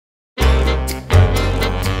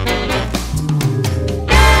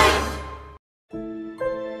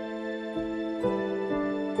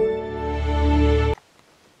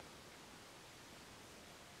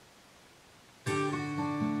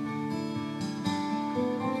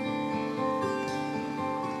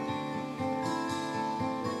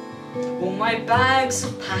All my bags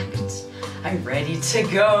are packed, I'm ready to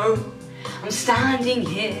go. I'm standing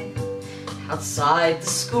here outside the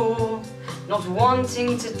school, not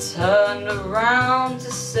wanting to turn around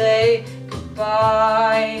to say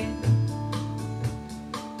goodbye.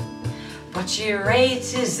 But year 8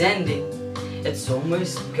 is ending, it's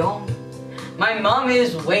almost gone. My mum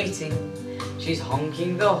is waiting, she's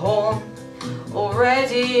honking the horn.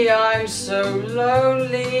 Already I'm so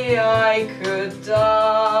lonely I could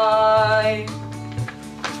die.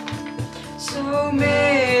 So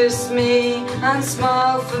miss me and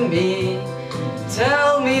smile for me,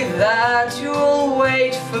 tell me that you'll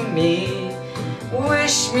wait for me.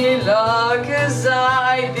 Wish me luck as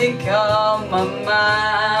I become a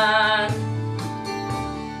man.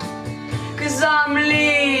 'Cause I'm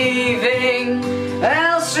leaving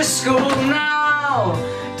Elstree school now,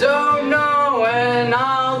 don't know when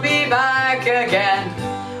I'll be back again.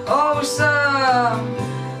 Oh sir,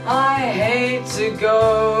 I hate to go.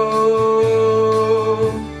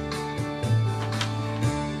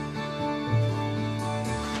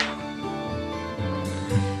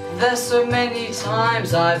 There's so many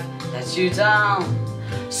times I've let you down,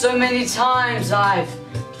 so many times I've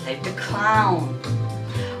played the clown.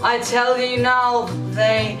 I tell you now,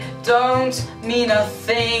 they don't mean a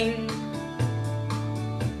thing.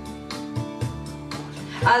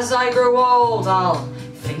 As I grow old, I'll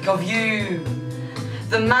think of you,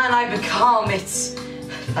 the man I become, it's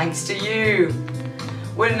thanks to you.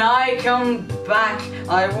 When I come back,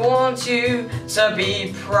 I want you to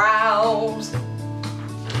be proud.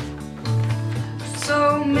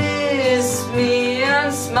 So miss me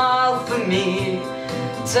and smile for me,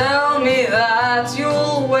 tell me that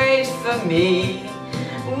you'll wait for me.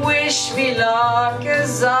 Wish me luck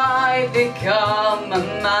as I become a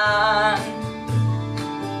man.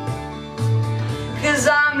 'Cause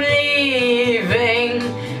I'm leaving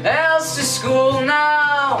Elstree school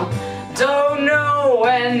now, don't know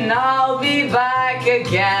when I'll be back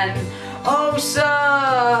again. Oh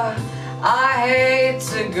sir, I hate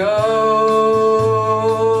to go.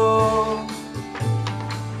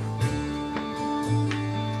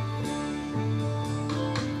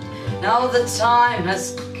 Now the time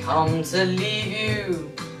has come to leave you,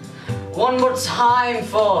 one more time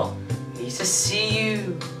for me to see you.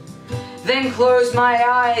 Then close my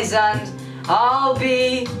eyes and I'll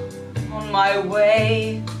be on my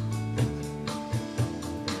way.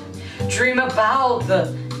 Dream about the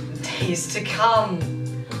days to come,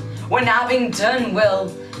 when Abingdon will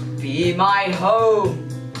be my home,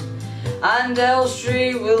 and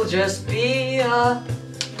Elstree will just be a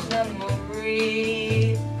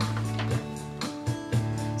memory.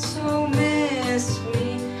 So miss me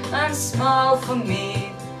and smile for me,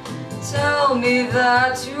 tell me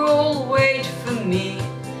that you'll wait for me.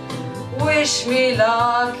 Wish me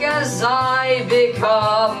luck as I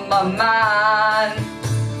become a man.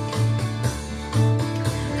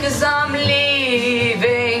 'Cause I'm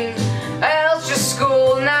leaving Elstree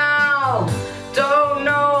school now, don't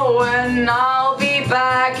know when I'll be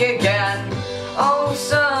back again. Oh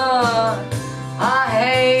sir, I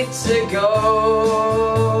hate to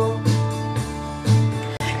go.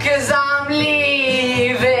 'Cause I'm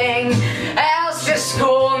leaving Elstree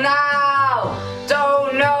school now,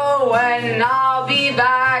 don't know when I'll be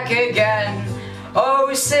back again.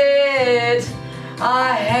 Oh Sid, I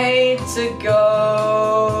hate to go.